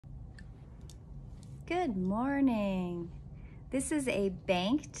Good morning. This is a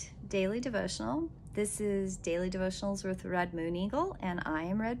banked daily devotional. This is Daily Devotionals with Red Moon Eagle, and I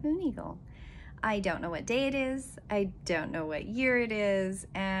am Red Moon Eagle. I don't know what day it is, I don't know what year it is,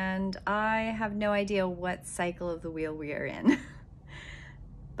 and I have no idea what cycle of the wheel we are in.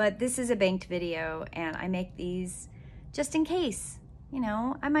 But this is a banked video, and I make these just in case. You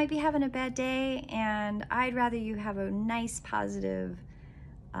know, I might be having a bad day, and I'd rather you have a nice, positive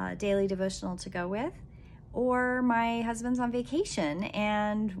daily devotional to go with. Or my husband's on vacation,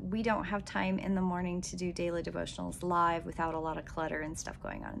 and we don't have time in the morning to do daily devotionals live without a lot of clutter and stuff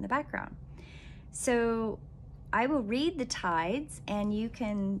going on in the background. So I will read the tides, and you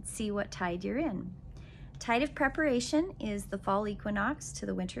can see what tide you're in. Tide of preparation is the fall equinox to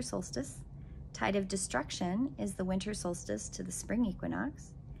the winter solstice. Tide of destruction is the winter solstice to the spring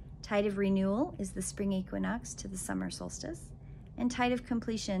equinox. Tide of renewal is the spring equinox to the summer solstice. And tide of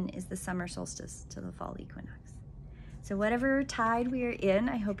completion is the summer solstice to the fall equinox. So whatever tide we are in,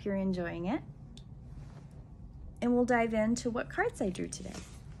 I hope you're enjoying it. And we'll dive into what cards I drew today.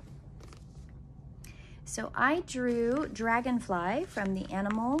 So I drew Dragonfly from the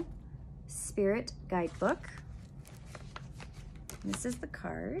Animal Spirit Guidebook. This is the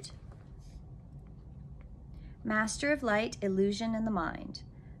card. Master of Light, Illusion in the Mind.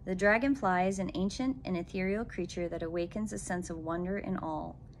 The dragonfly is an ancient and ethereal creature that awakens a sense of wonder in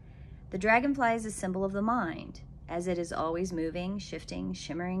all. The dragonfly is a symbol of the mind, as it is always moving, shifting,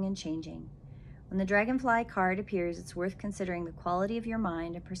 shimmering, and changing. When the dragonfly card appears, it's worth considering the quality of your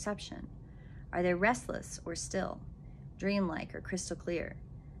mind and perception. Are they restless or still, dreamlike or crystal clear?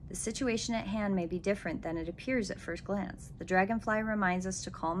 The situation at hand may be different than it appears at first glance. The dragonfly reminds us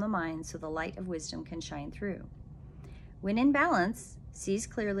to calm the mind so the light of wisdom can shine through. When in balance, sees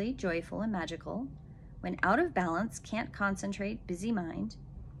clearly, joyful, and magical. When out of balance, can't concentrate, busy mind.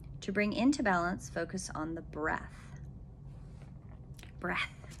 To bring into balance, focus on the breath.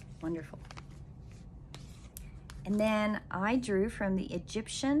 Breath, wonderful. And then I drew from the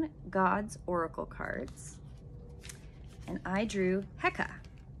Egyptian Gods Oracle cards. And I drew Heka,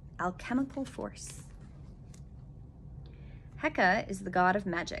 alchemical force. Heka is the god of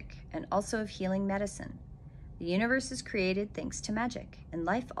magic and also of healing medicine. The universe is created thanks to magic, and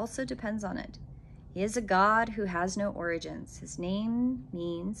life also depends on it. He is a god who has no origins. His name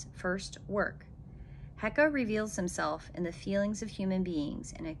means first work. Heka reveals himself in the feelings of human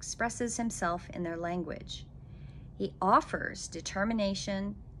beings and expresses himself in their language. He offers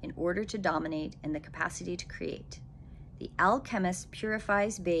determination in order to dominate and the capacity to create. The alchemist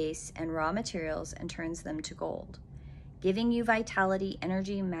purifies base and raw materials and turns them to gold. Giving you vitality,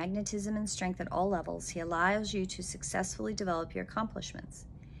 energy, magnetism, and strength at all levels, he allows you to successfully develop your accomplishments.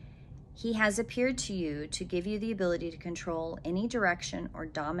 He has appeared to you to give you the ability to control any direction or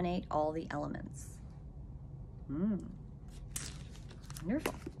dominate all the elements.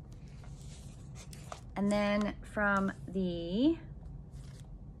 Wonderful. And then from the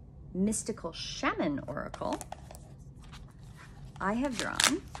Mystical Shaman Oracle, I have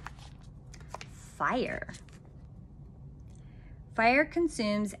drawn Fire. Fire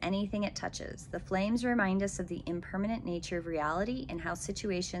consumes anything it touches. The flames remind us of the impermanent nature of reality and how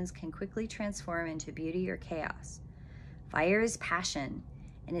situations can quickly transform into beauty or chaos. Fire is passion,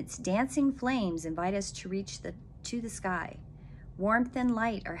 and its dancing flames invite us to reach to the sky. Warmth and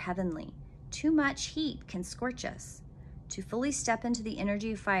light are heavenly. Too much heat can scorch us. To fully step into the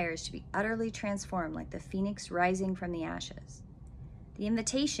energy of fire is to be utterly transformed like the phoenix rising from the ashes. The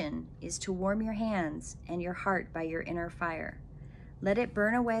invitation is to warm your hands and your heart by your inner fire. Let it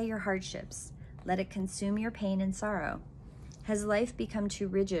burn away your hardships. Let it consume your pain and sorrow. Has life become too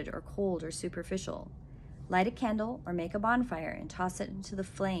rigid or cold or superficial? Light a candle or make a bonfire and toss it into the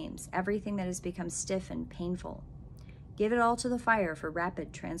flames, everything that has become stiff and painful. Give it all to the fire for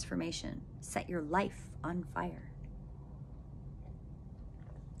rapid transformation. Set your life on fire.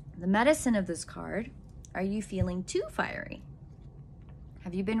 The medicine of this card, are you feeling too fiery?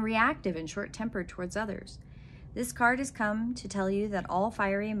 Have you been reactive and short-tempered towards others? This card has come to tell you that all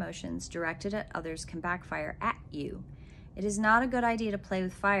fiery emotions directed at others can backfire at you. It is not a good idea to play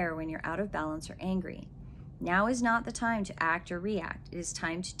with fire when you're out of balance or angry. Now is not the time to act or react. It is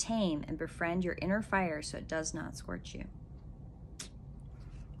time to tame and befriend your inner fire so it does not scorch you.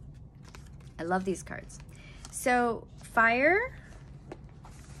 I love these cards. So, fire,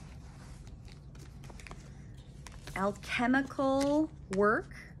 alchemical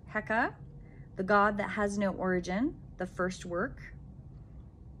work, Heka, the god that has no origin, the first work,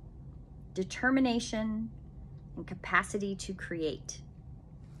 determination, and capacity to create.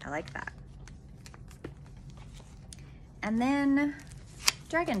 I like that. And then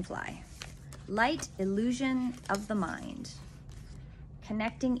Dragonfly, Light illusion of the mind.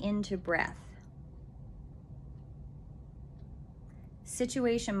 Connecting into breath.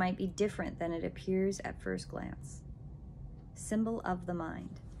 Situation might be different than it appears at first glance. Symbol of the mind.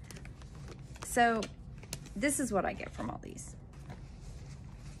 So this is what I get from all these.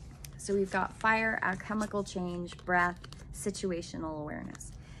 So we've got fire, alchemical change, breath, situational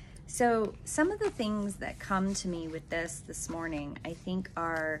awareness. So some of the things that come to me with this morning, I think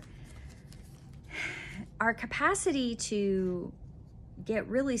are our capacity to get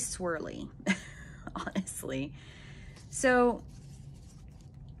really swirly, honestly. So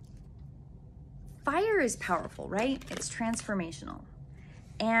fire is powerful, right? It's transformational.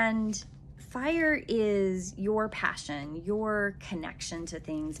 And fire is your passion, your connection to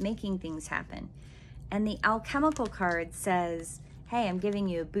things, making things happen. And the alchemical card says, hey, I'm giving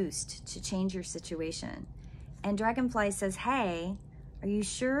you a boost to change your situation. And Dragonfly says, hey, are you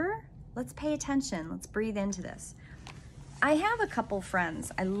sure? Let's pay attention. Let's breathe into this. I have a couple friends.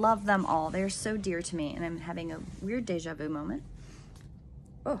 I love them all. They're so dear to me, and I'm having a weird deja vu moment.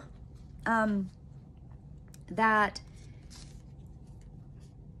 That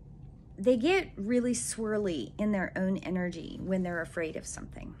they get really swirly in their own energy when they're afraid of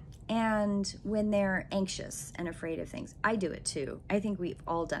something. And when they're anxious and afraid of things. I do it too. I think we've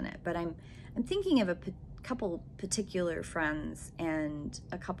all done it, but I'm thinking of a couple particular friends and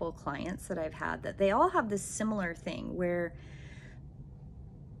a couple clients that I've had that they all have this similar thing where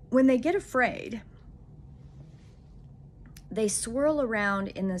when they get afraid, they swirl around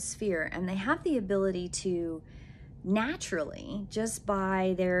in the sphere, and they have the ability to naturally, just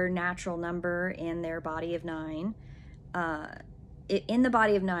by their natural number in their body of 9, in the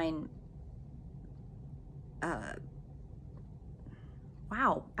body of 9,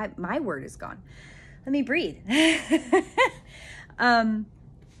 wow, my word is gone. Let me breathe.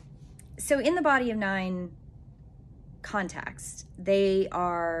 So in the body of 9 context, they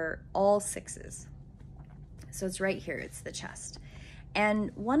are all 6s. So it's right here, it's the chest.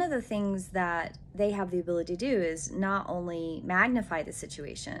 And one of the things that they have the ability to do is not only magnify the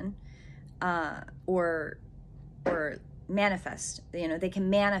situation, or manifest, they can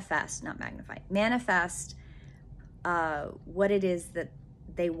manifest, not magnify, manifest what it is that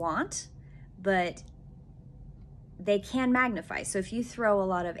they want, but they can magnify. So if you throw a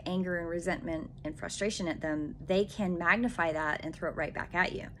lot of anger and resentment and frustration at them, they can magnify that and throw it right back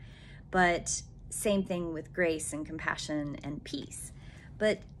at you. But same thing with grace and compassion and peace.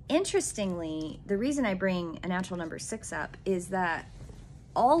 But interestingly, the reason I bring a natural number 6 up is that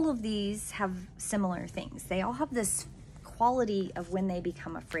all of these have similar things. They all have this quality of when they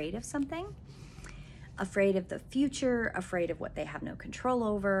become afraid of something, afraid of the future, afraid of what they have no control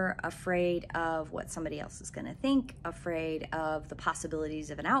over, afraid of what somebody else is going to think, afraid of the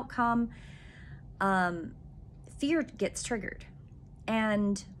possibilities of an outcome. Fear gets triggered.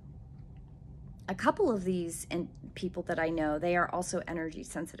 And a couple of these people that I know, they are also energy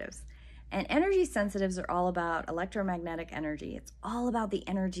sensitives. And energy sensitives are all about electromagnetic energy. It's all about the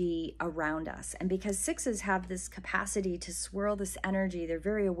energy around us. And because 6s have this capacity to swirl this energy, they're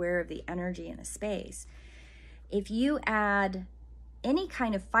very aware of the energy in a space. If you add any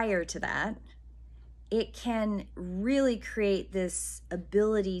kind of fire to that, it can really create this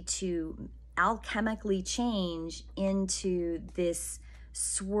ability to alchemically change into this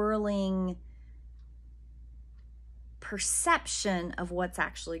swirling perception of what's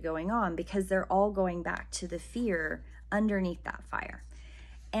actually going on, because they're all going back to the fear underneath that fire.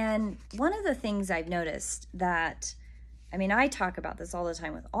 And one of the things I've noticed that, I talk about this all the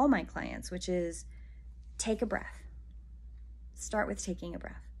time with all my clients, which is take a breath. Start with taking a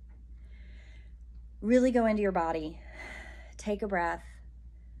breath. Really go into your body. Take a breath.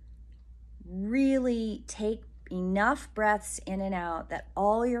 Really take enough breaths in and out that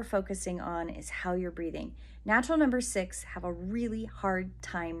all you're focusing on is how you're breathing. Natural number 6 have a really hard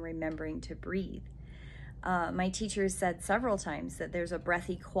time remembering to breathe. My teacher has said several times that there's a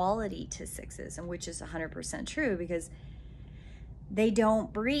breathy quality to 6s, and which is 100% true, because they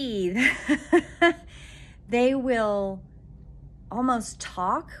don't breathe. They will almost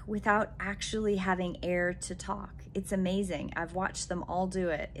talk without actually having air to talk. It's amazing. I've watched them all do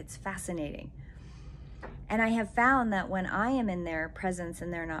it. It's fascinating. And I have found that when I am in their presence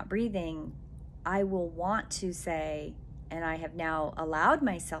and they're not breathing, I will want to say, and I have now allowed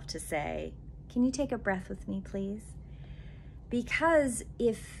myself to say, can you take a breath with me, please? Because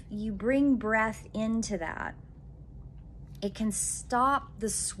if you bring breath into that, it can stop the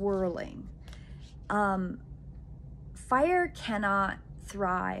swirling. Fire cannot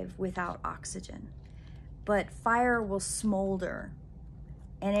thrive without oxygen, but fire will smolder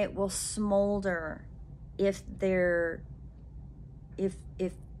and it will smolder if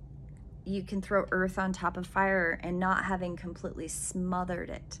you can throw earth on top of fire and not having completely smothered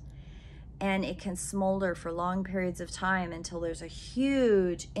it. And it can smolder for long periods of time until there's a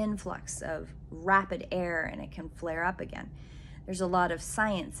huge influx of rapid air and it can flare up again. There's a lot of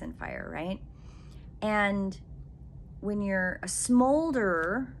science in fire, right? And when you're a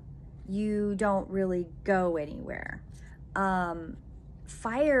smolderer, you don't really go anywhere.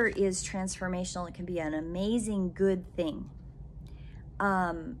 Fire is transformational. It can be an amazing good thing.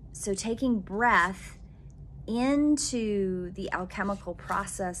 So taking breath into the alchemical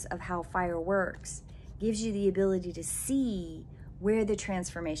process of how fire works gives you the ability to see where the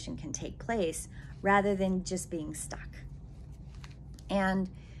transformation can take place rather than just being stuck. And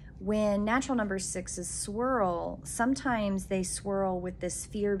when natural number 6s swirl, sometimes they swirl with this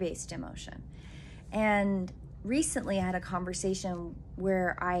fear-based emotion. And recently I had a conversation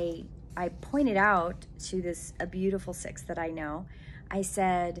where I pointed out to a beautiful 6 that I know. I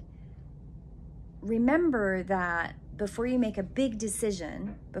said, remember that before you make a big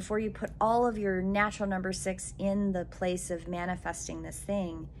decision, before you put all of your natural number 6 in the place of manifesting this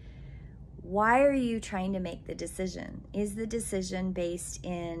thing, why are you trying to make the decision? Is the decision based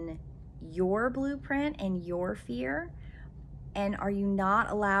in your blueprint and your fear? And are you not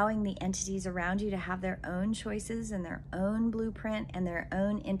allowing the entities around you to have their own choices and their own blueprint and their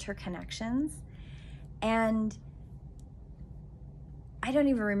own interconnections? And I don't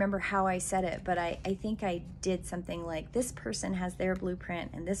even remember how I said it, but I think I did something like, this person has their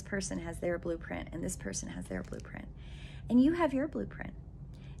blueprint, and this person has their blueprint, and this person has their blueprint. And you have your blueprint.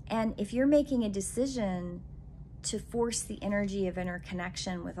 And if you're making a decision to force the energy of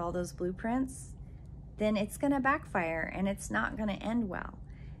interconnection with all those blueprints, then it's going to backfire and it's not going to end well.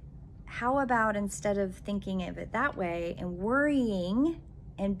 How about, instead of thinking of it that way and worrying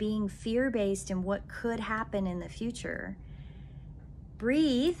and being fear-based in what could happen in the future,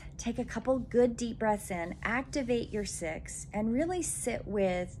 breathe, take a couple good deep breaths in, activate your 6, and really sit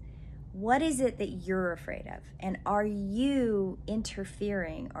with, what is it that you're afraid of? And are you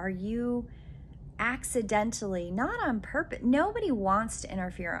interfering? Are you accidentally, not on purpose? Nobody wants to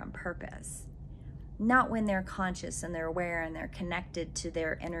interfere on purpose. Not when they're conscious and they're aware and they're connected to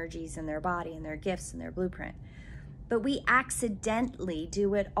their energies and their body and their gifts and their blueprint. But we accidentally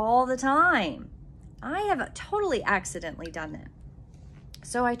do it all the time. I have totally accidentally done it.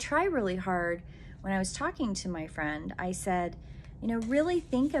 So I try really hard. When I was talking to my friend, I said, really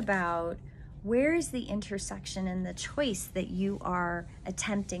think about, where is the intersection and the choice that you are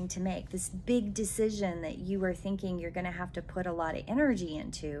attempting to make, this big decision that you are thinking you're going to have to put a lot of energy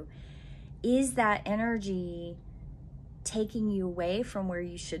into. Is that energy taking you away from where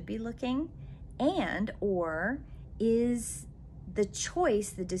you should be looking? Or is the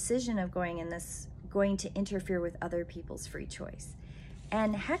choice, the decision of going in this, going to interfere with other people's free choice?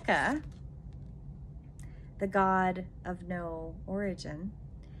 And Heka, the god of no origin,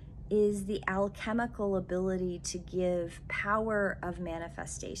 is the alchemical ability to give power of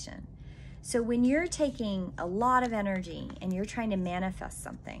manifestation. So when you're taking a lot of energy and you're trying to manifest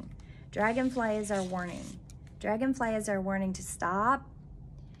something, Dragonfly is our warning. Dragonfly is our warning to stop,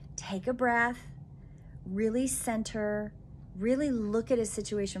 take a breath, really center, really look at a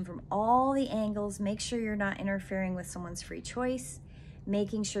situation from all the angles, make sure you're not interfering with someone's free choice,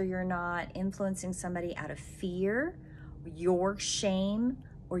 making sure you're not influencing somebody out of fear, your shame,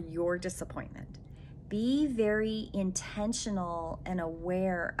 or your disappointment. Be very intentional and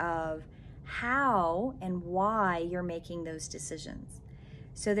aware of how and why you're making those decisions.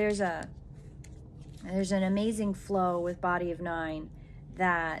 So there's an amazing flow with Body of 9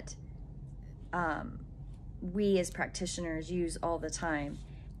 that we as practitioners use all the time.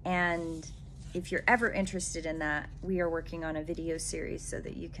 And if you're ever interested in that, we are working on a video series so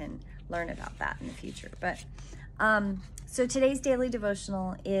that you can learn about that in the future. But so today's daily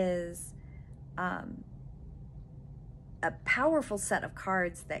devotional is a powerful set of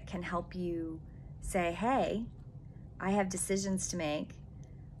cards that can help you say, hey, I have decisions to make.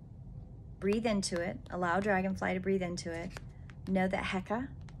 Breathe into it. Allow Dragonfly to breathe into it. Know that Heka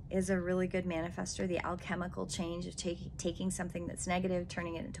is a really good manifester, the alchemical change of taking something that's negative,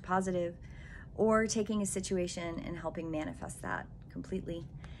 turning it into positive, or taking a situation and helping manifest that completely.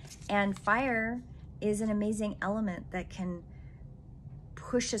 And fire is an amazing element that can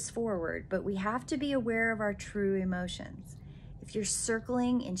push us forward, but we have to be aware of our true emotions. If you're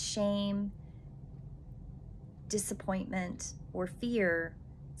circling in shame, disappointment, or fear,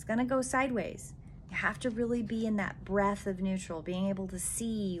 it's going to go sideways. You have to really be in that breath of neutral, being able to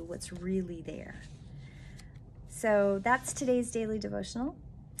see what's really there. So that's today's daily devotional.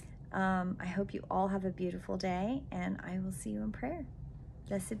 I hope you all have a beautiful day, and I will see you in prayer.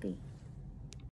 Blessed be.